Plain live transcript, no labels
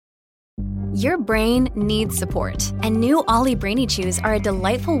Your brain needs support, and new Ollie Brainy Chews are a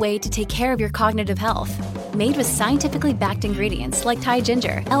delightful way to take care of your cognitive health. Made with scientifically backed ingredients like Thai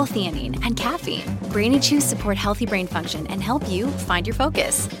ginger, L-theanine, and caffeine, Brainy Chews support healthy brain function and help you find your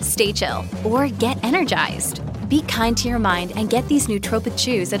focus, stay chill, or get energized. Be kind to your mind and get these nootropic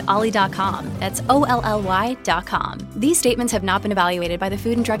chews at ollie.com. That's OLLY.com. These statements have not been evaluated by the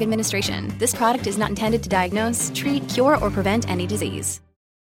Food and Drug Administration. This product is not intended to diagnose, treat, cure, or prevent any disease.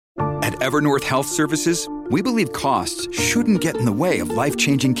 At Evernorth Health Services, we believe costs shouldn't get in the way of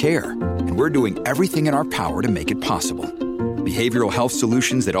life-changing care, and we're doing everything in our power to make it possible. Behavioral health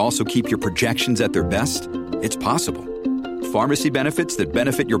solutions that also keep your projections at their best? It's possible. Pharmacy benefits that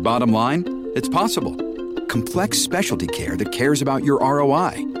benefit your bottom line? It's possible. Complex specialty care that cares about your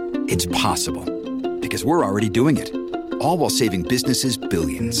ROI? It's possible. Because we're already doing it. All while saving businesses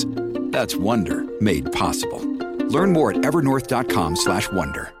billions. That's Wonder made possible. Learn more at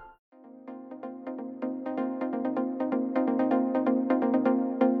evernorth.com/wonder.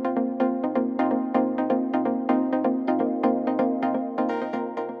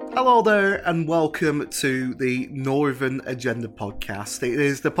 Hello there, and welcome to the Northern Agenda podcast. It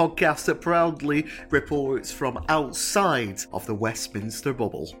is the podcast that proudly reports from outside of the Westminster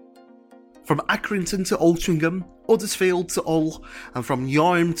bubble. From Accrington to Altrincham, Huddersfield to Hull, and from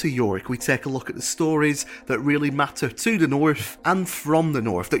Yarm to York, we take a look at the stories that really matter to the North and from the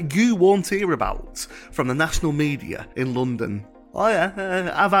North that you won't hear about from the national media in London. Oh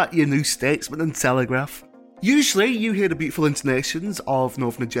yeah, have at your New Statesman and Telegraph. Usually you hear the beautiful intonations of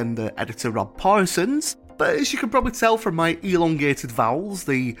Northern Agenda editor Rob Parsons, but as you can probably tell from my elongated vowels,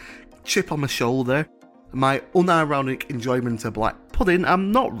 the chip on my shoulder, and my unironic enjoyment of black pudding,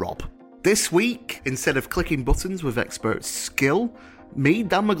 I'm not Rob. This week, instead of clicking buttons with expert skill, me,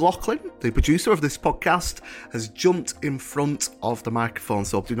 Dan McLaughlin, the producer of this podcast, has jumped in front of the microphone,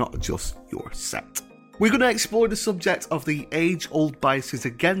 so do not adjust your set. We're going to explore the subject of the age-old biases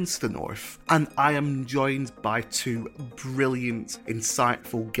against the North, and I am joined by two brilliant,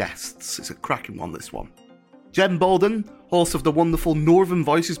 insightful guests. It's a cracking one, this one. Jen Bolden, host of the wonderful Northern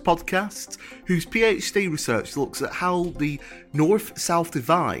Voices podcast, whose PhD research looks at how the North-South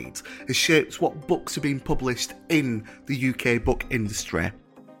divide has shaped what books are being published in the UK book industry.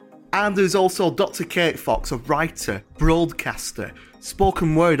 And there's also Dr. Kate Fox, a writer, broadcaster,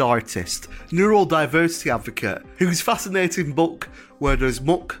 spoken word artist, neurodiversity advocate, whose fascinating book, Where There's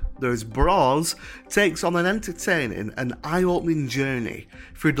Muck, There's Bras, takes on an entertaining and eye-opening journey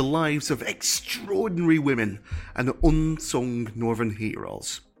through the lives of extraordinary women and unsung Northern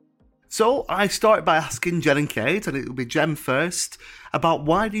heroes. So I start by asking Jen and Kate, and it'll be Jen first, about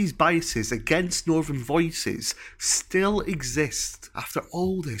why these biases against Northern voices still exist after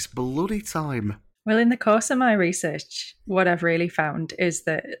all this bloody time. Well, in the course of my research, what I've really found is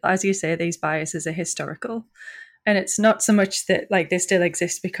that, as you say, these biases are historical. And it's not so much that they still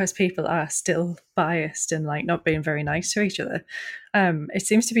exist because people are still biased and not being very nice to each other. It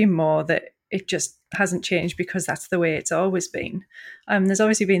seems to be more that it just hasn't changed because that's the way it's always been. There's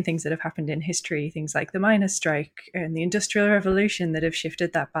obviously been things that have happened in history, things like the miners' strike and the Industrial Revolution that have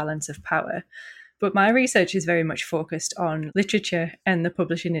shifted that balance of power. But my research is very much focused on literature and the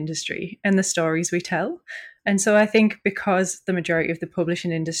publishing industry and the stories we tell. And so I think because the majority of the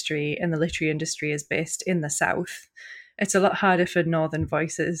publishing industry and the literary industry is based in the South, it's a lot harder for Northern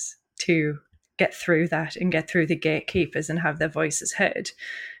voices to get through that and get through the gatekeepers and have their voices heard.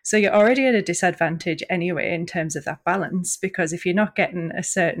 So you're already at a disadvantage anyway in terms of that balance, because if you're not getting a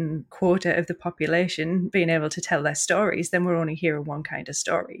certain quota of the population being able to tell their stories, then we're only hearing one kind of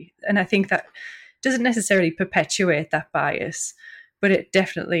story. And I think that doesn't necessarily perpetuate that bias, but it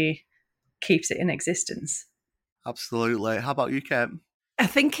definitely keeps it in existence. Absolutely. How about you, Kate? I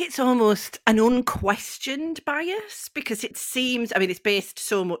think it's almost an unquestioned bias because it seems, it's based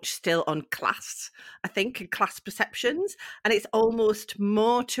so much still on class, I think, and class perceptions. And it's almost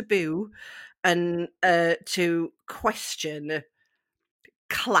more taboo and to question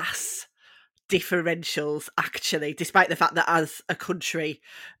class differentials, actually, despite the fact that as a country,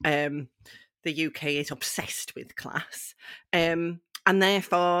 the UK is obsessed with class. And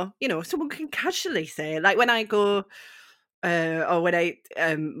therefore, someone can casually say, when I go... or when I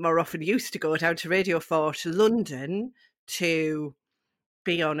more often used to go down to Radio 4 to London to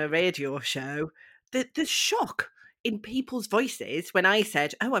be on a radio show, the shock in people's voices when I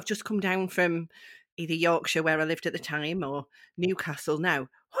said, I've just come down from either Yorkshire, where I lived at the time, or Newcastle now.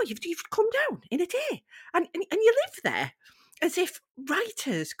 Oh, you've come down in a day and you live there, as if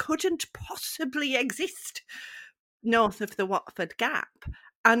writers couldn't possibly exist north of the Watford Gap.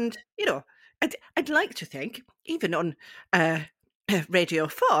 And, I'd like to think, even on Radio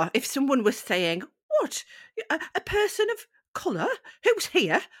 4, if someone was saying, what, a person of colour who's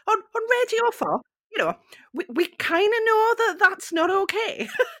here on Radio 4, we kind of know that that's not okay.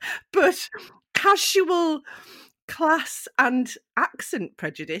 But casual class and accent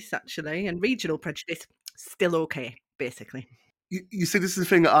prejudice, actually, and regional prejudice, still okay, basically. You see, this is the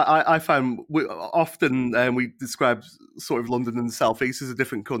thing I find often we describe sort of London and the South East as a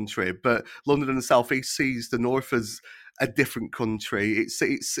different country, but London and the South East sees the North as a different country. It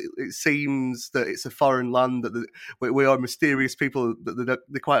seems that it's a foreign land, that we are mysterious people that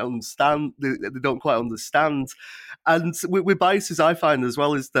they quite understand. They don't quite understand, and with biases, I find as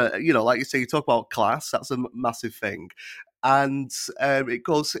well is that like you say, you talk about class. That's a massive thing, and it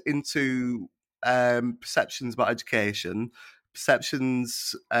goes into perceptions about education,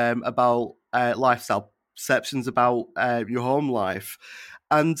 perceptions about lifestyle, perceptions about your home life.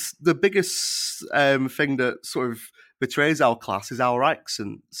 And the biggest thing that sort of betrays our class is our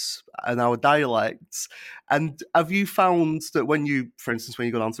accents and our dialects. And have you found that for instance, when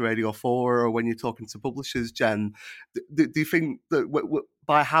you go down to Radio 4 or when you're talking to publishers, Jen, do you think that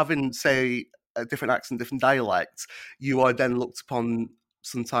by having, say, a different accent, different dialects, you are then looked upon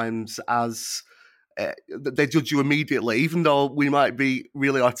sometimes as they judge you immediately, even though we might be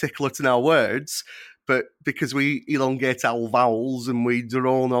really articulate in our words, but because we elongate our vowels and we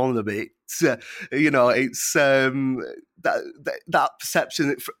drone on a bit, it's that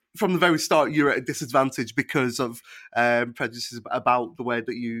perception from the very start you're at a disadvantage because of prejudices about the way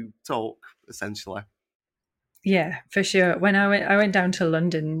that you talk, essentially. Yeah, for sure. When I went down to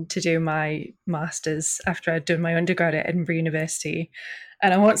London to do my master's after I'd done my undergrad at Edinburgh University,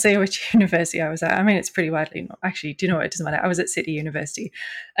 and I won't say which university I was at. I mean, it's pretty widely known. Actually, do you know what? It doesn't matter. I was at City University,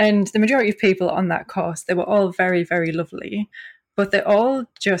 and the majority of people on that course, they were all very, very lovely, but they're all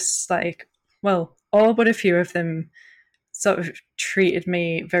just all but a few of them sort of treated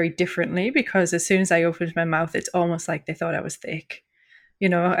me very differently, because as soon as I opened my mouth, it's almost like they thought I was thick.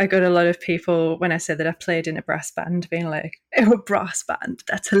 I got a lot of people when I said that I played in a brass band being like, oh, a brass band,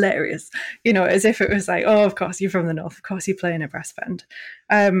 that's hilarious. As if it was like, oh, of course you're from the North, of course you play in a brass band.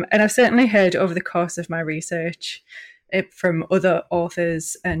 And I've certainly heard over the course of my research from other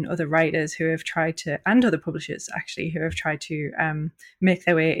authors and other writers who have tried to, and other publishers actually, who have tried to make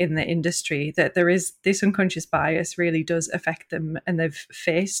their way in the industry, that there is this unconscious bias really does affect them, and they've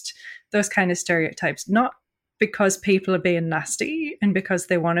faced those kind of stereotypes, not because people are being nasty and because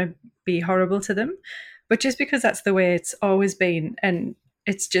they want to be horrible to them, but just because that's the way it's always been. And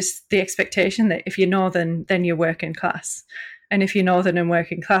it's just the expectation that if you're Northern, then you're working class. And if you're Northern and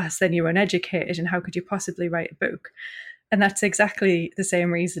working class, then you're uneducated. And how could you possibly write a book? And that's exactly the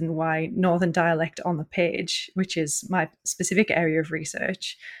same reason why Northern dialect on the page, which is my specific area of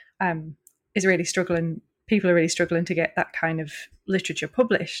research, is really struggling. People are really struggling to get that kind of literature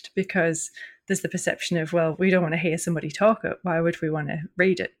published, because there's the perception of, well, we don't want to hear somebody talk it. Why would we want to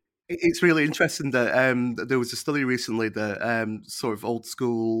read it? It's really interesting that there was a study recently that sort of old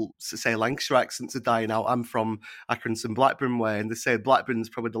school, say, Lancashire accents are dying out. I'm from Accrington and Blackburn way, and they say Blackburn's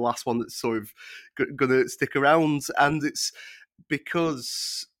probably the last one that's sort of going to stick around. And it's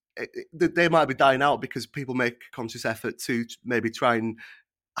because they might be dying out because people make a conscious effort to maybe try and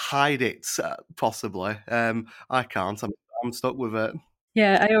hide it, possibly. I can't. I'm stuck with it.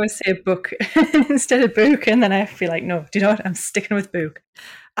 Yeah, I always say book instead of book, and then I feel like, no, do you know what? I'm sticking with book.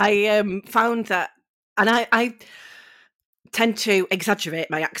 I found that, and I tend to exaggerate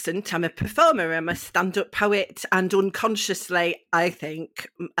my accent. I'm a performer, I'm a stand-up poet, and unconsciously, I think,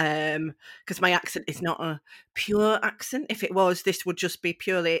 because my accent is not a pure accent. If it was, this would just be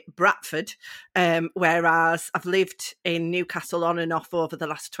purely Bradford, whereas I've lived in Newcastle on and off over the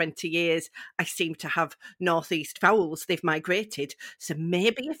last 20 years. I seem to have northeast vowels. They've migrated. So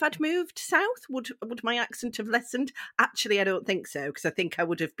maybe if I'd moved south, would my accent have lessened? Actually, I don't think so, because I think I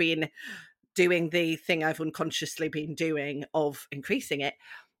would have been doing the thing I've unconsciously been doing of increasing it.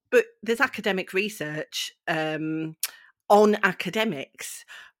 But there's academic research on academics.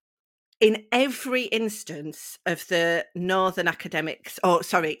 In every instance of the Northern academics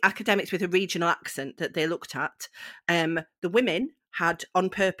with a regional accent that they looked at, the women had on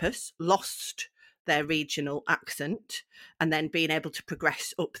purpose lost their regional accent and then being able to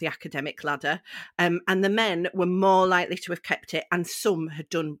progress up the academic ladder. And the men were more likely to have kept it, and some had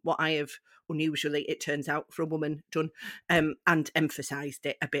done what I have unusually, it turns out, for a woman done, and emphasised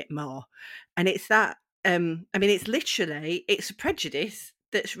it a bit more. And it's that, it's a prejudice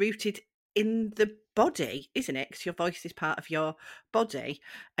that's rooted in the body, isn't it? Because your voice is part of your body.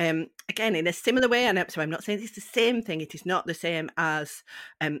 Again, in a similar way, and so I'm not saying it's the same thing. It is not the same as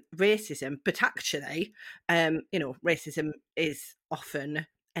racism, but actually, racism is often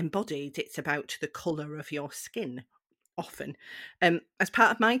embodied. It's about the colour of your skin. Often. As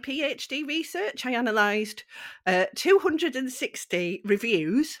part of my PhD research, I analysed 260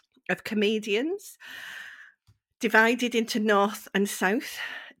 reviews of comedians, divided into North and South,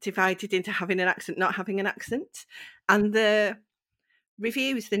 divided into having an accent, not having an accent. And the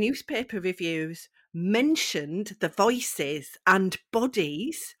reviews, the newspaper reviews, mentioned the voices and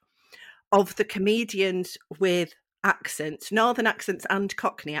bodies of the comedians with accents, Northern accents and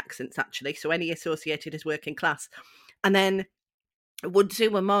Cockney accents, actually, so any associated as working class. And then would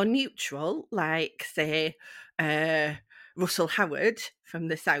do a more neutral, like, say, Russell Howard from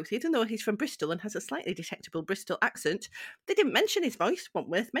the South, even though he's from Bristol and has a slightly detectable Bristol accent. They didn't mention his voice, wasn't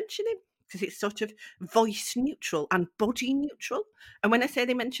worth mentioning, because it's sort of voice neutral and body neutral. And when I say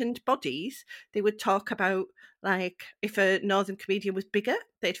they mentioned bodies, they would talk about, like, if a Northern comedian was bigger,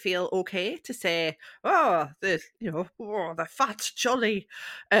 they'd feel okay to say, the fat, jolly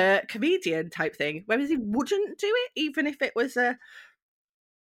comedian type thing. Whereas they wouldn't do it, even if it was a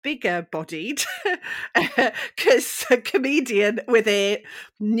bigger bodied, because a comedian with a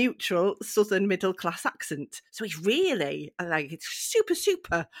neutral southern middle class accent. So it's really it's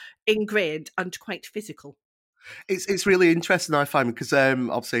super ingrained and quite physical. It's really interesting, I find, because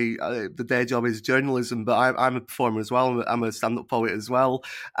obviously the day job is journalism, but I'm a performer as well. I'm a stand-up poet as well.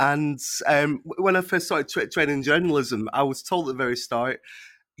 And when I first started training journalism, I was told at the very start,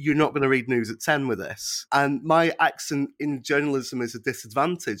 you're not going to read news at 10 with this. And my accent in journalism is a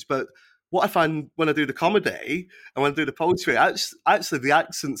disadvantage. But what I find when I do the comedy and when I do the poetry, actually the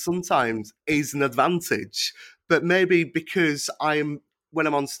accent sometimes is an advantage. But maybe because when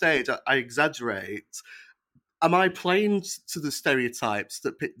I'm on stage, I exaggerate. Am I playing to the stereotypes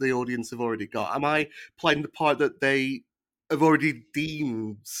that the audience have already got? Am I playing the part that they have already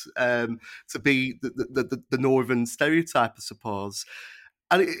deemed to be the Northern stereotype, I suppose?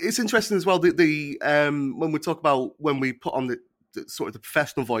 And it's interesting as well that when we talk about when we put on the sort of the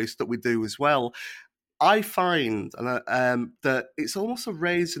professional voice that we do as well, I find that it's almost a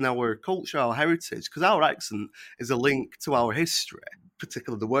raise in our culture, our heritage, because our accent is a link to our history,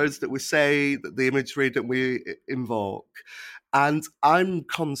 particularly the words that we say, the imagery that we invoke. And I'm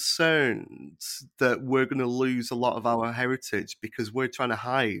concerned that we're going to lose a lot of our heritage because we're trying to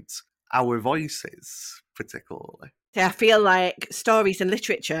hide our voices, particularly. I feel like stories and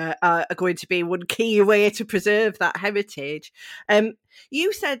literature are going to be one key way to preserve that heritage.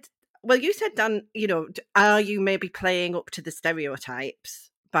 You said, Dan, are you maybe playing up to the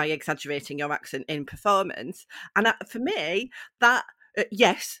stereotypes by exaggerating your accent in performance? And for me, that,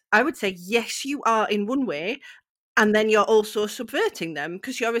 yes, I would say, yes, you are in one way. And then you're also subverting them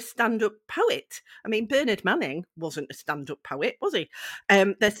because you're a stand-up poet. I mean, Bernard Manning wasn't a stand-up poet, was he?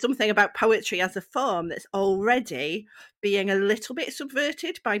 There's something about poetry as a form that's already being a little bit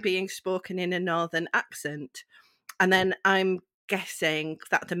subverted by being spoken in a Northern accent. And then I'm guessing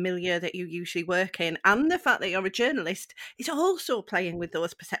that the milieu that you usually work in and the fact that you're a journalist is also playing with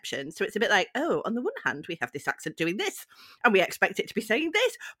those perceptions. So it's a bit like, oh, on the one hand, we have this accent doing this and we expect it to be saying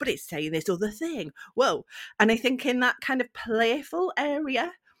this, but it's saying this other thing. Whoa. And I think in that kind of playful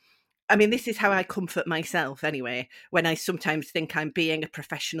area, I mean, this is how I comfort myself anyway, when I sometimes think I'm being a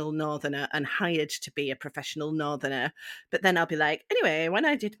professional Northerner and hired to be a professional Northerner. But then I'll be like, anyway, when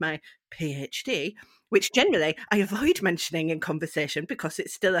I did my PhD, which generally I avoid mentioning in conversation because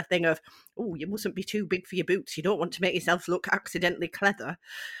it's still a thing of, oh, you mustn't be too big for your boots. You don't want to make yourself look accidentally clever,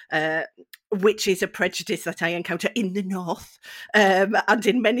 which is a prejudice that I encounter in the North and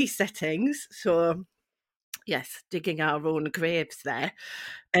in many settings. So, yes, digging our own graves there.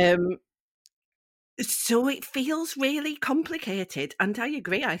 So it feels really complicated, and I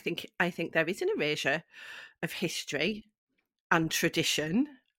agree. I think there is an erasure of history and tradition,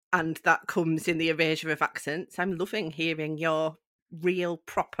 and that comes in the erasure of accents. I'm loving hearing your real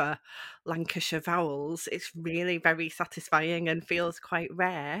proper Lancashire vowels. It's really very satisfying and feels quite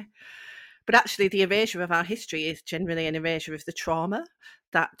rare. But actually, the erasure of our history is generally an erasure of the trauma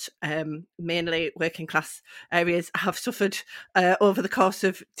that mainly working class areas have suffered over the course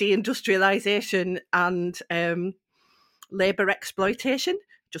of deindustrialisation and labour exploitation,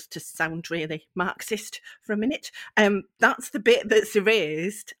 just to sound really Marxist for a minute. That's the bit that's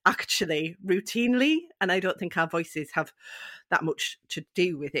erased, actually, routinely, and I don't think our voices have that much to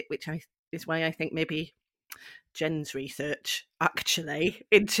do with it, which is why I think maybe Jen's research actually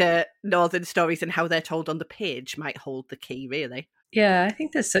into Northern stories and how they're told on the page might hold the key, really. Yeah, I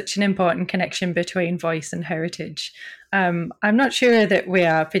think there's such an important connection between voice and heritage. I'm not sure that we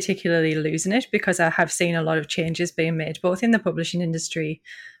are particularly losing it, because I have seen a lot of changes being made, both in the publishing industry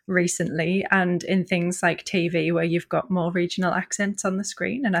recently and in things like TV, where you've got more regional accents on the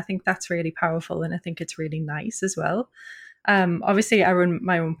screen. And I think that's really powerful, and I think it's really nice as well. Obviously, I run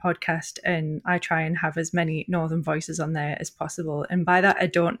my own podcast and I try and have as many Northern voices on there as possible. And by that, I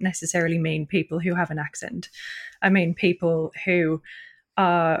don't necessarily mean people who have an accent. I mean people who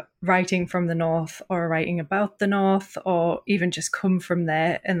are writing from the North or writing about the North or even just come from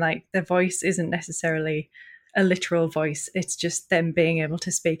there. And like their voice isn't necessarily a literal voice, it's just them being able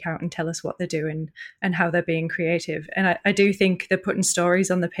to speak out and tell us what they're doing and how they're being creative. And I do think they're putting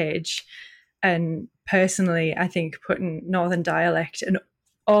stories on the page. And personally, I think putting Northern dialect and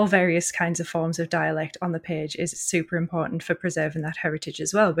all various kinds of forms of dialect on the page is super important for preserving that heritage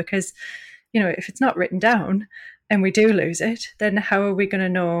as well. Because, you know, if it's not written down and we do lose it, then how are we going to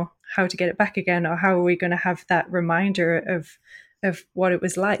know how to get it back again? Or how are we going to have that reminder of what it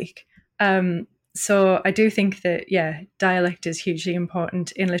was like? So I do think that, yeah, dialect is hugely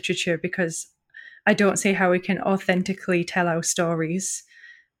important in literature, because I don't see how we can authentically tell our stories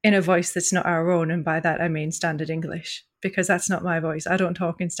in a voice that's not our own. And by that, I mean standard English, because that's not my voice. I don't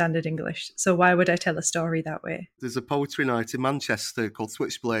talk in standard English. So why would I tell a story that way? There's a poetry night in Manchester called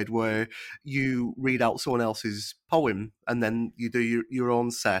Switchblade where you read out someone else's poem and then you do your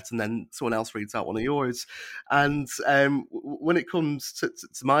own set and then someone else reads out one of yours. And when it comes to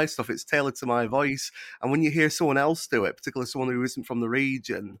my stuff, it's tailored to my voice. And when you hear someone else do it, particularly someone who isn't from the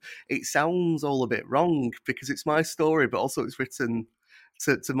region, it sounds all a bit wrong because it's my story, but also it's written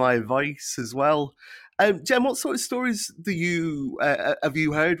to my voice as well. Jen, what sort of stories do you have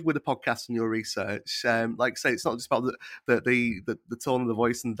you heard with the podcast and your research? Like I say, it's not just about the tone of the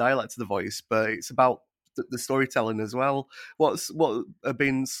voice and the dialect of the voice, but it's about the storytelling as well. What have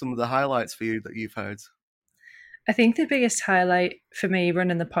been some of the highlights for you that you've heard? I think the biggest highlight for me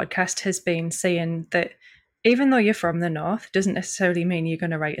running the podcast has been seeing that even though you're from the North, doesn't necessarily mean you're going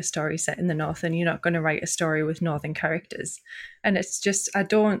to write a story set in the North, and you're not going to write a story with Northern characters. And it's just, I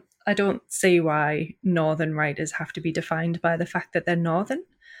don't see why Northern writers have to be defined by the fact that they're Northern.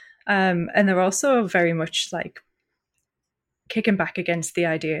 And they're also very much like kicking back against the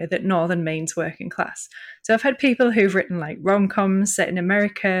idea that Northern means working class. So I've had people who've written like rom-coms set in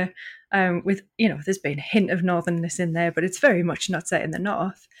America, with, you know, there's been a hint of Northernness in there, but it's very much not set in the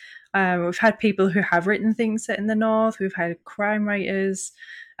North. We've had people who have written things set in the North. We've had crime writers.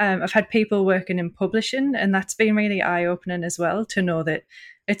 I've had people working in publishing, and that's been really eye-opening as well, to know that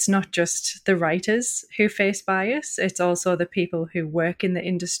it's not just the writers who face bias, it's also the people who work in the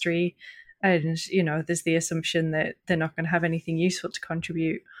industry. And, you know, there's the assumption that they're not going to have anything useful to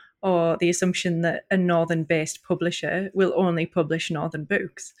contribute, or the assumption that a Northern-based publisher will only publish Northern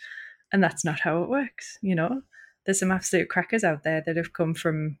books. And that's not how it works, you know. There's some absolute crackers out there that have come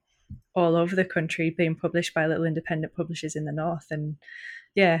from all over the country being published by little independent publishers in the North. And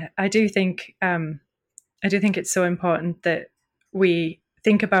yeah, I do think it's so important that we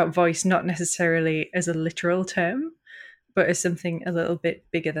think about voice not necessarily as a literal term, but as something a little bit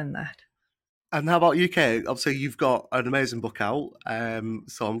bigger than that. And how about you, Kate? Obviously, you've got an amazing book out,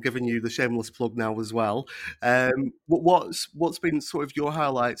 so I'm giving you the shameless plug now as well. What's been sort of your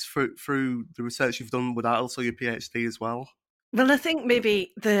highlights through the research you've done with that, also your PhD as well? Well, I think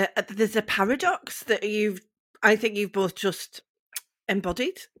maybe there's a paradox that I think you've both just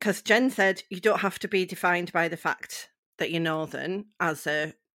embodied, because Jen said you don't have to be defined by the fact that you're Northern as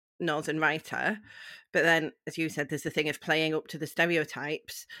a Northern writer, but then, as you said, there's the thing of playing up to the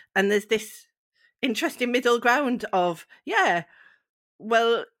stereotypes, and there's this interesting middle ground of, yeah,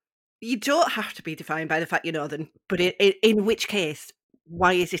 well, you don't have to be defined by the fact you're Northern, but in which case,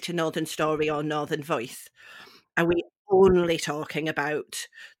 why is it a Northern story or Northern voice? Are we only talking about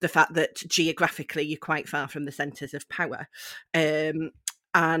the fact that geographically you're quite far from the centres of power? So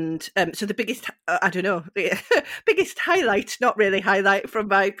the biggest, biggest highlight, not really highlight, from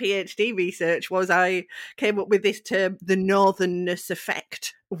my PhD research was I came up with this term, the Northernness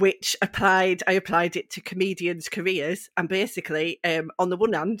effect, which I applied it to comedians' careers. And basically, on the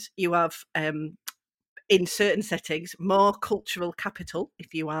one hand, you have in certain settings more cultural capital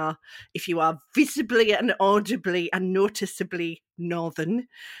if you are visibly and audibly and noticeably Northern,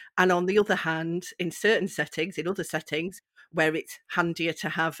 and on the other hand, in certain settings, where it's handier to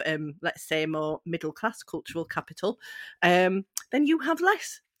have let's say more middle class cultural capital, then you have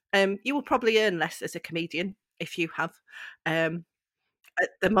less. You will probably earn less as a comedian if you have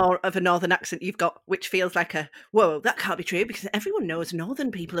the more of a Northern accent you've got, which feels like whoa, that can't be true because everyone knows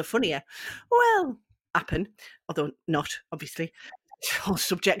Northern people are funnier. Well, happen, although not, obviously. It's all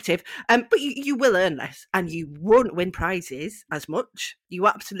subjective. But you will earn less, and you won't win prizes as much. You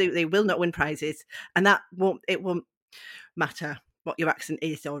absolutely will not win prizes, and it won't matter what your accent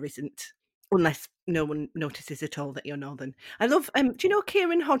is or isn't, unless no one notices at all that you're Northern. I love. Do you know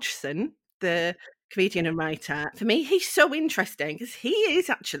Kieran Hodgson, the comedian and writer? For me, he's so interesting because he is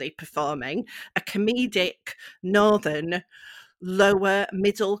actually performing a comedic Northern lower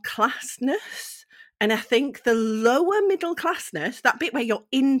middle classness. And I think the lower middle classness, that bit where you're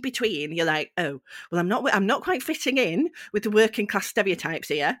in between, you're like, oh, well, I'm not quite fitting in with the working class stereotypes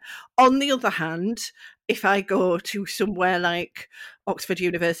here. On the other hand, if I go to somewhere like Oxford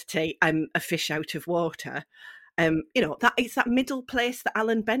University, I'm a fish out of water. That it's that middle place that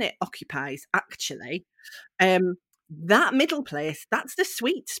Alan Bennett occupies, actually. That middle place, that's the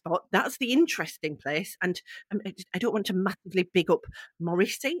sweet spot. That's the interesting place. And I don't want to massively big up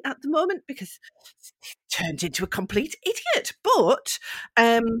Morrissey at the moment because he turned into a complete idiot. But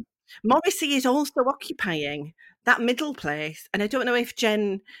Morrissey is also occupying that middle place. And I don't know if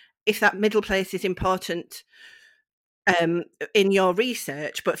that middle place is important in your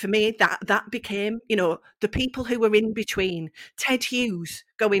research, but for me that became, the people who were in between. Ted Hughes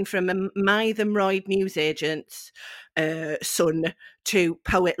going from a Mythe Royd newsagent's son to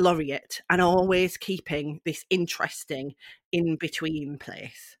poet laureate, and always keeping this interesting in between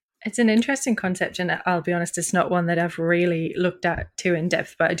place. It's an interesting concept, and I'll be honest, it's not one that I've really looked at too in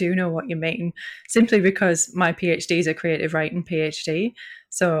depth, but I do know what you mean, simply because my PhD is a creative writing PhD.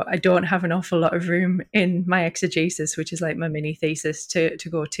 So I don't have an awful lot of room in my exegesis, which is like my mini thesis, to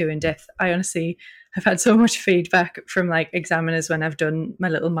go too in depth. I honestly have had so much feedback from like examiners when I've done my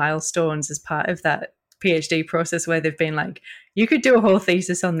little milestones as part of that PhD process, where they've been like, you could do a whole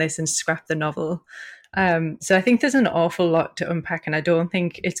thesis on this and scrap the novel. So I think there's an awful lot to unpack, and I don't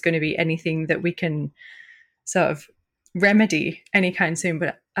think it's going to be anything that we can sort of remedy anytime soon.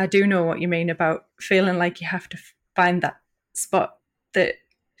 But I do know what you mean about feeling like you have to find that spot that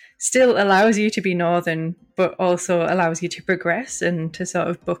still allows you to be Northern, but also allows you to progress and to sort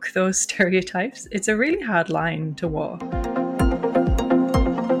of buck those stereotypes. It's a really hard line to walk.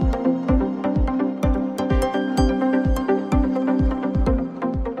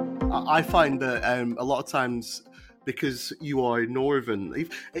 I find that a lot of times, because you are Northern,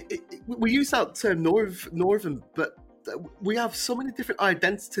 we use that term Northern, but we have so many different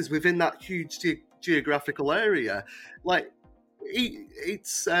identities within that huge geographical area. Like,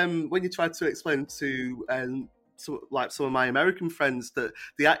 it's when you try to explain to some of my American friends that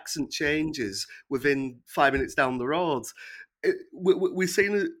the accent changes within 5 minutes down the road, we're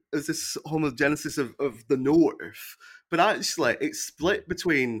seeing it as this homogenesis of the North, but actually it's split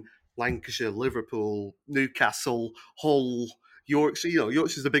between Lancashire, Liverpool, Newcastle, Hull, Yorkshire.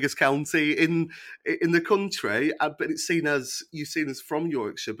 Yorkshire's the biggest county in the country, but it's seen as from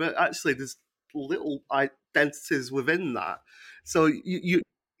Yorkshire. But actually, there's little identities within that. So you're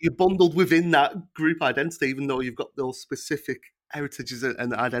bundled within that group identity, even though you've got those specific heritages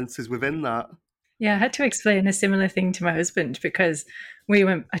and identities within that. Yeah, I had to explain a similar thing to my husband because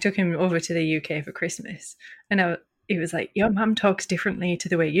I took him over to the UK for Christmas, and he was like, your mum talks differently to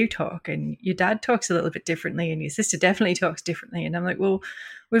the way you talk, and your dad talks a little bit differently, and your sister definitely talks differently. And I'm like, well,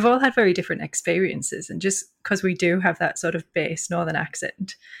 we've all had very different experiences, and just because we do have that sort of base Northern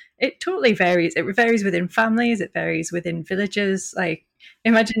accent, it totally varies. It varies within families, it varies within villages. Like,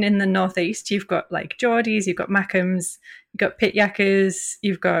 imagine in the Northeast, you've got like Geordies, you've got Mackhams, you've got Pityackers,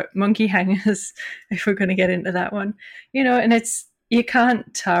 you've got Monkey Hangers, if we're going to get into that one, and you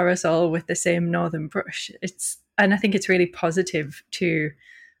can't tar us all with the same Northern brush. And I think it's really positive to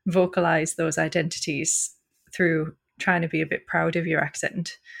vocalize those identities through trying to be a bit proud of your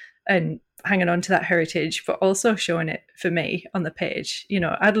accent and hanging on to that heritage, but also showing it for me on the page.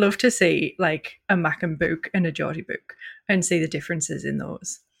 I'd love to see like a Mackham book and a Geordie book and see the differences in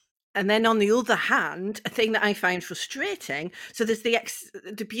those. And then on the other hand, a thing that I find frustrating, so there's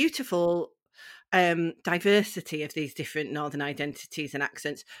the beautiful diversity of these different Northern identities and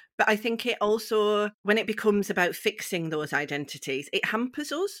accents. But I think it also, when it becomes about fixing those identities, it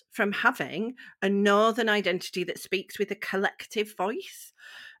hampers us from having a Northern identity that speaks with a collective voice.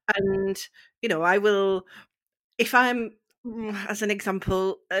 And, I will, if I'm, as an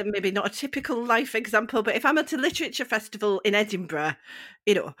example, maybe not a typical life example, but if I'm at a literature festival in Edinburgh,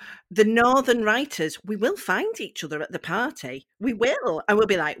 the Northern writers, we will find each other at the party. We will. And we'll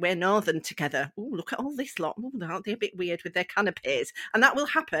be like, we're Northern together. Oh, look at all this lot. Oh, aren't they a bit weird with their canapes? And that will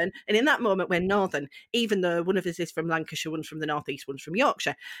happen. And in that moment, we're Northern, even though one of us is from Lancashire, one's from the Northeast, one's from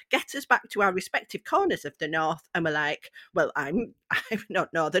Yorkshire. Get us back to our respective corners of the North. And we're like, well, I'm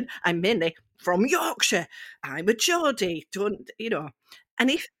not Northern. I'm mainly from Yorkshire, I'm a Geordie, don't,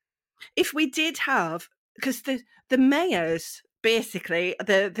 and if we did have, because the mayors, basically,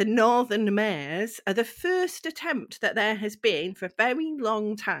 the northern mayors are the first attempt that there has been for a very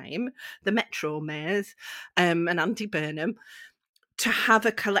long time, the metro mayors, and Andy Burnham, to have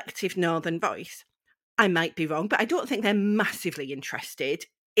a collective northern voice. I might be wrong, but I don't think they're massively interested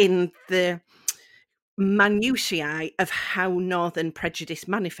in the minutiae of how northern prejudice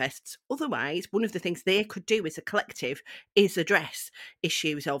manifests. Otherwise, one of the things they could do as a collective is address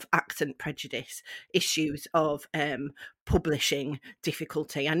issues of accent prejudice, issues of publishing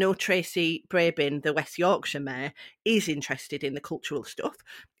difficulty. I know Tracy Brabin, the West Yorkshire mayor, is interested in the cultural stuff.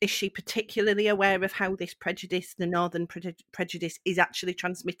 Is she particularly aware of how this prejudice, the northern prejudice, is actually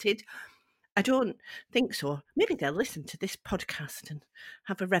transmitted? I don't think so. Maybe they'll listen to this podcast and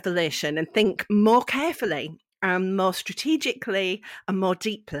have a revelation and think more carefully and more strategically and more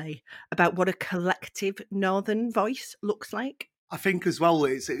deeply about what a collective northern voice looks like. I think as well,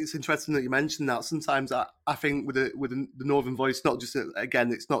 it's interesting that you mentioned that. Sometimes I think with the northern voice, not just,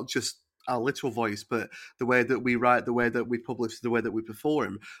 again, it's not just our literal voice, but the way that we write, the way that we publish, the way that we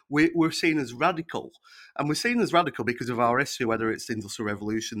perform, we're seen as radical. And we're seen as radical because of our history, whether it's the Industrial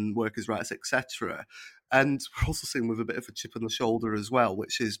Revolution, workers' rights, etc. And we're also seen with a bit of a chip on the shoulder as well,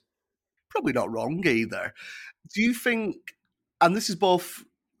 which is probably not wrong either. Do you think, and this is both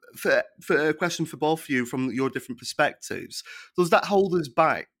for a question for both of you from your different perspectives, does that hold us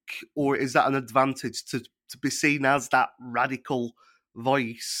back, or is that an advantage to be seen as that radical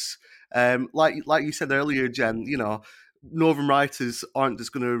voice? Like you said earlier, Jen, Northern writers aren't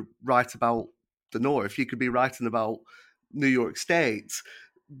just going to write about the North. You could be writing about New York State,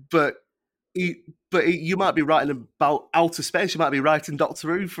 but you might be writing about outer space. You might be writing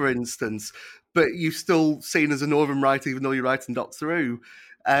Doctor Who, for instance, but you're still seen as a Northern writer, even though you're writing Doctor Who.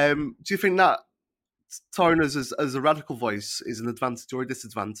 Do you think that touring us as a radical voice is an advantage or a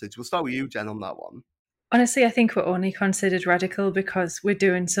disadvantage? We'll start with you, Jen, on that one. Honestly, I think we're only considered radical because we're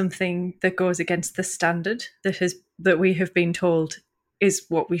doing something that goes against the standard that we have been told is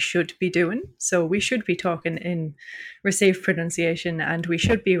what we should be doing. So we should be talking in received pronunciation and we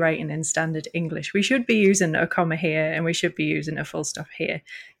should be writing in standard English. We should be using a comma here and we should be using a full stop here.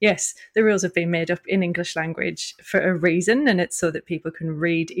 Yes, the rules have been made up in English language for a reason, and it's so that people can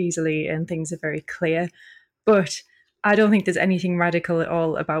read easily and things are very clear. But I don't think there's anything radical at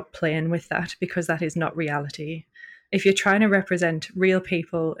all about playing with that, because that is not reality. If you're trying to represent real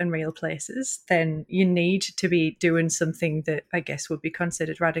people and real places, then you need to be doing something that I guess would be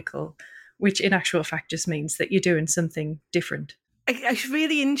considered radical, which in actual fact just means that you're doing something different. It's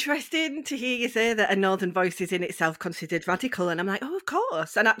really interesting to hear you say that a northern voice is in itself considered radical, and I'm like, oh, of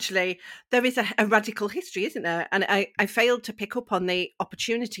course. And actually, there is a radical history, isn't there? And I failed to pick up on the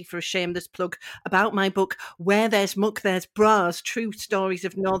opportunity for a shameless plug about my book, Where There's Muck, There's Bras, True Stories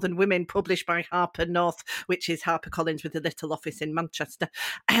of Northern Women, published by Harper North, which is HarperCollins with a little office in Manchester.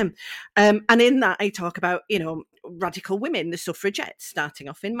 And in that, I talk about, radical women, the suffragettes starting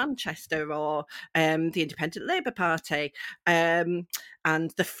off in Manchester, or the Independent Labour Party, and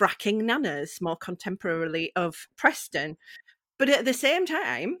the fracking nanas more contemporarily of Preston. But at the same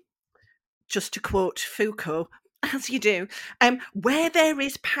time, just to quote Foucault, as you do, where there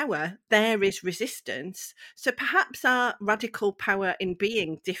is power, there is resistance. So perhaps our radical power in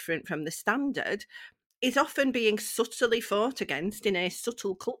being different from the standard is often being subtly fought against in a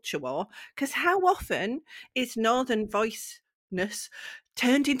subtle culture war, because how often is northern voiceness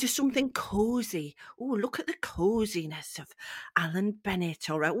turned into something cosy? Oh, look at the coziness of Alan Bennett,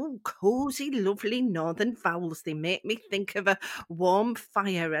 or cosy, lovely northern vowels. They make me think of a warm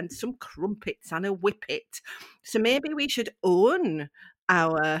fire and some crumpets and a whippet. So maybe we should own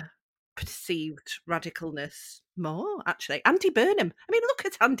our perceived radicalness more, actually. Andy Burnham. I mean, look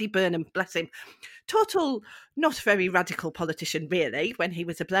at Andy Burnham, bless him. Total, not very radical politician, really, when he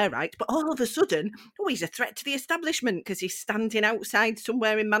was a Blairite, but all of a sudden, he's a threat to the establishment because he's standing outside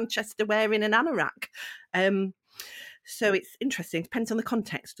somewhere in Manchester wearing an anorak. So it's interesting. Depends on the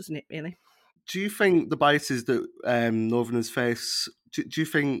context, doesn't it, really? Do you think the biases that Northerners face, do you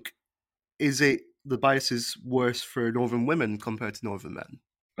think, is it the biases worse for Northern women compared to Northern men?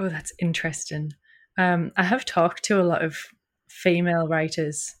 Oh, that's interesting. I have talked to a lot of female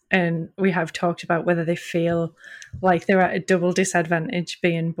writers, and we have talked about whether they feel like they're at a double disadvantage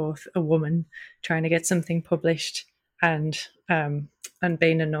being both a woman trying to get something published and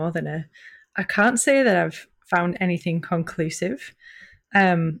being a Northerner. I can't say that I've found anything conclusive.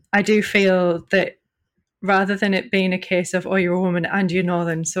 I do feel that rather than it being a case of, oh, you're a woman and you're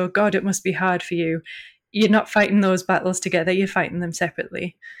Northern, so God, it must be hard for you, you're not fighting those battles together, you're fighting them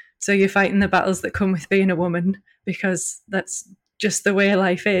separately. So you're fighting the battles that come with being a woman, because that's just the way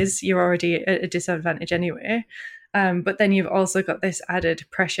life is. You're already at a disadvantage anyway. But then you've also got this added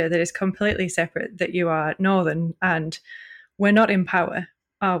pressure that is completely separate, that you are Northern, and we're not in power,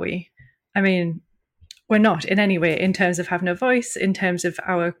 are we? I mean, we're not in any way, in terms of having a voice, in terms of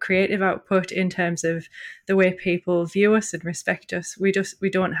our creative output, in terms of the way people view us and respect us. We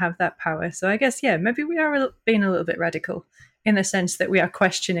don't have that power. So I guess, yeah, maybe we are being a little bit radical, in the sense that we are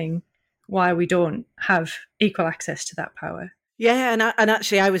questioning why we don't have equal access to that power. Yeah, and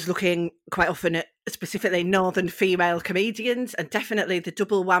actually I was looking quite often at specifically Northern female comedians, and definitely the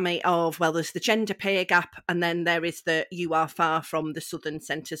double whammy of, well, there's the gender pay gap, and then there is the you are far from the Southern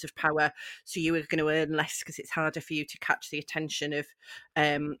centres of power, so you are going to earn less because it's harder for you to catch the attention of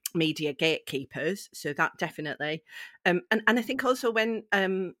media gatekeepers. So that definitely. And I think also when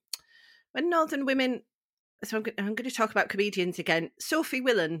Northern women... So I'm going to talk about comedians again. Sophie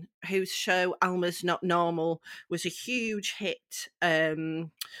Willan, whose show Alma's Not Normal was a huge hit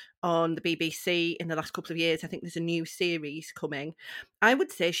on the BBC in the last couple of years. I think there's a new series coming. I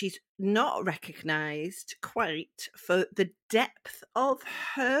would say she's not recognised quite for the depth of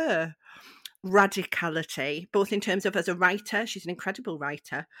her radicality, both in terms of as a writer, she's an incredible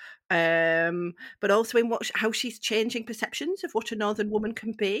writer, but also in how she's changing perceptions of what a Northern woman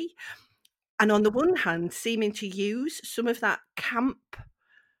can be. And on the one hand, seeming to use some of that camp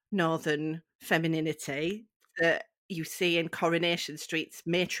Northern femininity that you see in Coronation Street's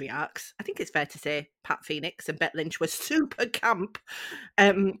matriarchs. I think it's fair to say Pat Phoenix and Bet Lynch were super camp.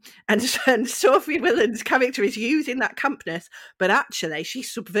 And Sophie Willan's character is using that campness, but actually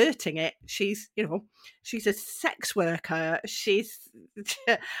she's subverting it. She's a sex worker.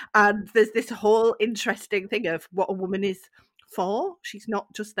 And there's this whole interesting thing of what a woman is for. She's not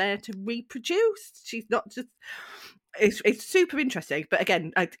just there to reproduce. She's not just... It's super interesting. But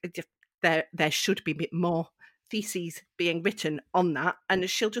again, there should be more theses being written on that, and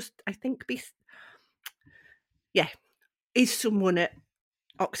she'll just, I think, is someone at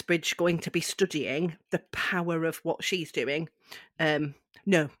Oxbridge going to be studying the power of what she's doing?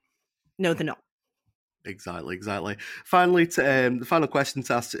 No, they're not. Exactly. Finally, the final question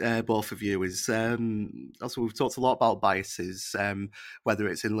to ask both of you is, also we've talked a lot about biases, whether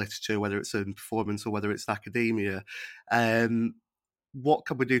it's in literature, whether it's in performance, or whether it's in academia. What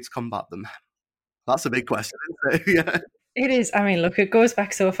can we do to combat them? That's a big question, isn't it? Yeah. It is. I mean, look, it goes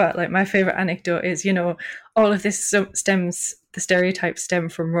back so far. Like, my favorite anecdote is, all of this the stereotypes stem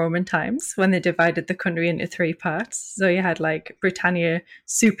from Roman times, when they divided the country into 3 parts. So you had like Britannia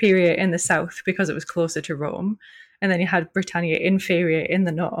superior in the south because it was closer to Rome, and then you had Britannia inferior in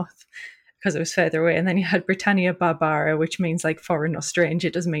the north because it was further away, and then you had Britannia barbara, which means like foreign or strange.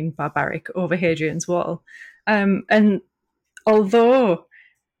 It doesn't mean barbaric, over Hadrian's Wall. And although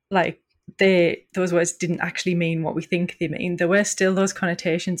like those words didn't actually mean what we think they mean, there were still those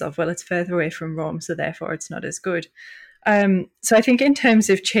connotations of, well, it's further away from Rome, so therefore it's not as good. So I think in terms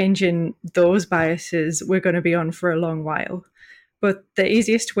of changing those biases, we're going to be on for a long while. But the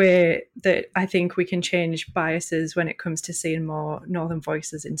easiest way that I think we can change biases when it comes to seeing more Northern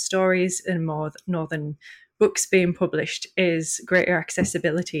voices in stories and more Northern books being published is greater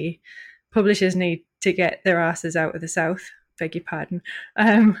accessibility. Publishers need to get their asses out of the south, beg your pardon,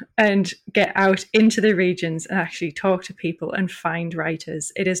 and get out into the regions and actually talk to people and find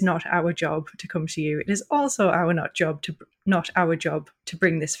writers. It is not our job to come to you. It is also not our job to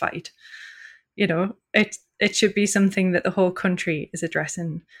bring this fight. It should be something that the whole country is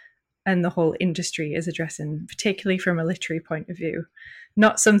addressing and the whole industry is addressing, particularly from a literary point of view.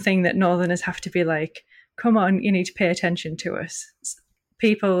 Not something that Northerners have to be like, come on, you need to pay attention to us.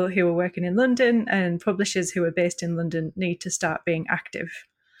 People who are working in London and publishers who are based in London need to start being active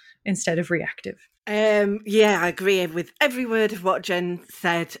instead of reactive. Yeah, I agree with every word of what Jen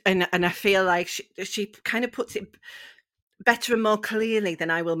said, and I feel like she kind of puts it better and more clearly than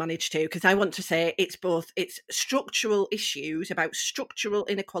I will manage to, because I want to say it's structural issues about structural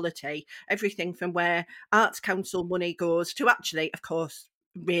inequality, everything from where Arts Council money goes to actually, of course,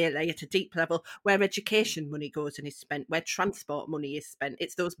 really at a deep level, where education money goes and is spent, where transport money is spent.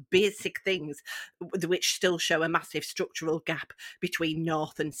 It's those basic things which still show a massive structural gap between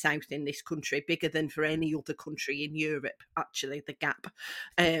north and south in this country, bigger than for any other country in Europe, actually, the gap,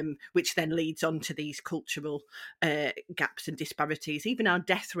 which then leads on to these cultural gaps and disparities. Even our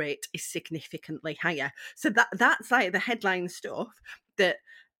death rate is significantly higher. So that's like the headline stuff that,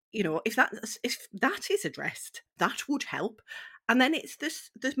 if that is addressed, that would help. And then it's this,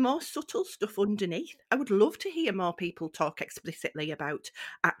 there's more subtle stuff underneath. I would love to hear more people talk explicitly about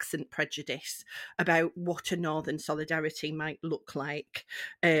accent prejudice, about what a Northern solidarity might look like,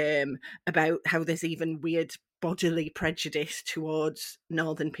 about how there's even weird bodily prejudice towards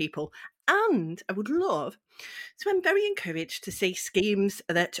Northern people. And I would love, so I'm very encouraged to see schemes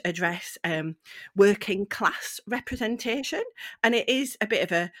that address working class representation. And it is a bit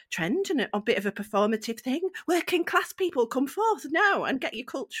of a trend and a bit of a performative thing. Working class people, come forth now and get your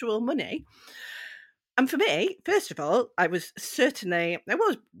cultural money. And for me, first of all, I was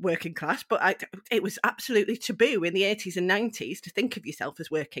working class, but it was absolutely taboo in the 80s and 90s to think of yourself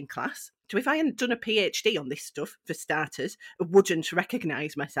as working class. So if I hadn't done a PhD on this stuff, for starters, I wouldn't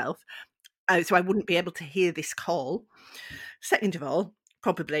recognise myself. So I wouldn't be able to hear this call. Second of all,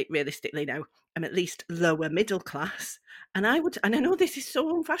 probably realistically now, I'm at least lower middle class. And I know this is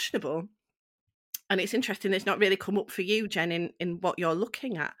so unfashionable. And it's interesting, it's not really come up for you, Jen, in what you're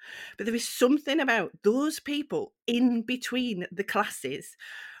looking at. But there is something about those people in between the classes,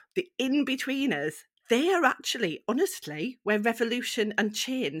 the in-betweeners. They are actually, honestly, where revolution and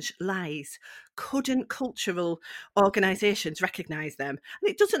change lies. Couldn't cultural organisations recognise them? And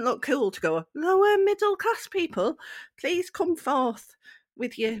it doesn't look cool to go, lower middle class people, please come forth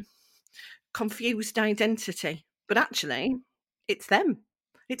with your confused identity. But actually, it's them.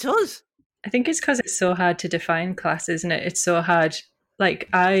 It's us. I think it's because it's so hard to define class, isn't it? It's so hard. Like,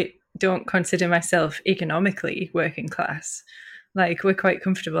 I don't consider myself economically working class. Like, we're quite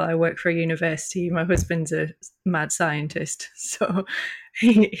comfortable. I work for a university. My husband's a mad scientist. So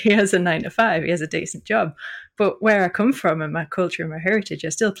he has a 9-to-5. He has a decent job. But where I come from and my culture and my heritage, I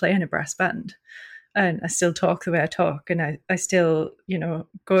still play in a brass band. And I still talk the way I talk. And I still,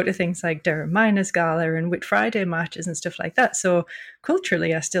 go to things like Durham Miners Gala and Whit Friday marches and stuff like that. So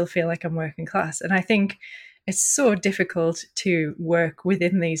culturally, I still feel like I'm working class. And I think it's so difficult to work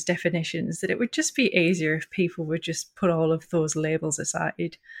within these definitions that it would just be easier if people would just put all of those labels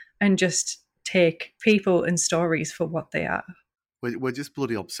aside and just take people and stories for what they are. We're just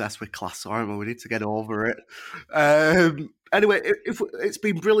bloody obsessed with class, aren't we? We need to get over it. Anyway, it's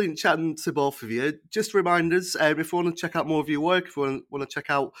been brilliant chatting to both of you. Just reminders, if you want to check out more of your work, if you want to check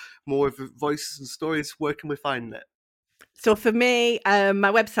out more of your voices and stories, where can we find it? So for me,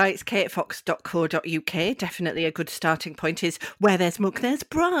 my website's katefox.co.uk. Definitely a good starting point is Where There's Muck, There's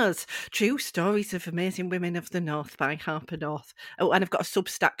Bras. True stories of amazing women of the North by Harper North. Oh, and I've got a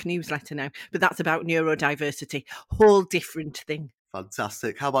Substack newsletter now, but that's about neurodiversity. Whole different thing.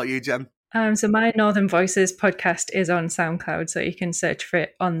 Fantastic. How about you, Jen? So my Northern Voices podcast is on SoundCloud, so you can search for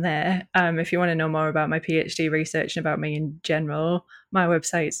it on there. If you want to know more about my PhD research and about me in general, my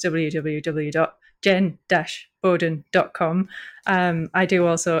website's www.jen-bowden.com. I do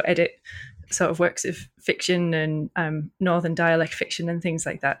also edit sort of works of fiction and Northern dialect fiction and things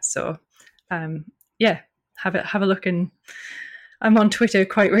like that. So have a look. And I'm on Twitter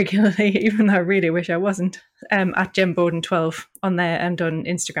quite regularly, even though I really wish I wasn't, at Jen Bowden 12 on there and on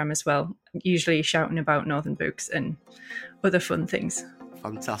Instagram as well, usually shouting about Northern books and other fun things.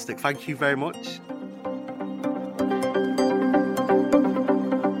 Fantastic. Thank you very much.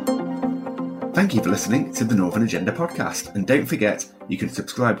 Thank you for listening to the Northern Agenda podcast. And don't forget, you can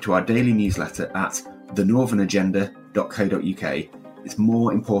subscribe to our daily newsletter at thenorthernagenda.co.uk. It's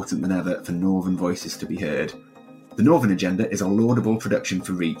more important than ever for Northern voices to be heard. The Northern Agenda is a laudable production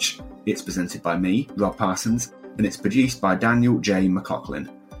for Reach. It's presented by me, Rob Parsons, and it's produced by Daniel J. McLaughlin.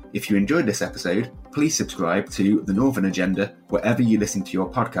 If you enjoyed this episode, please subscribe to The Northern Agenda wherever you listen to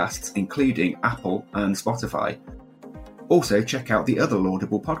your podcasts, including Apple and Spotify. Also, check out the other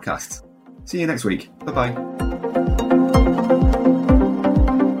laudable podcasts. See you next week. Bye-bye.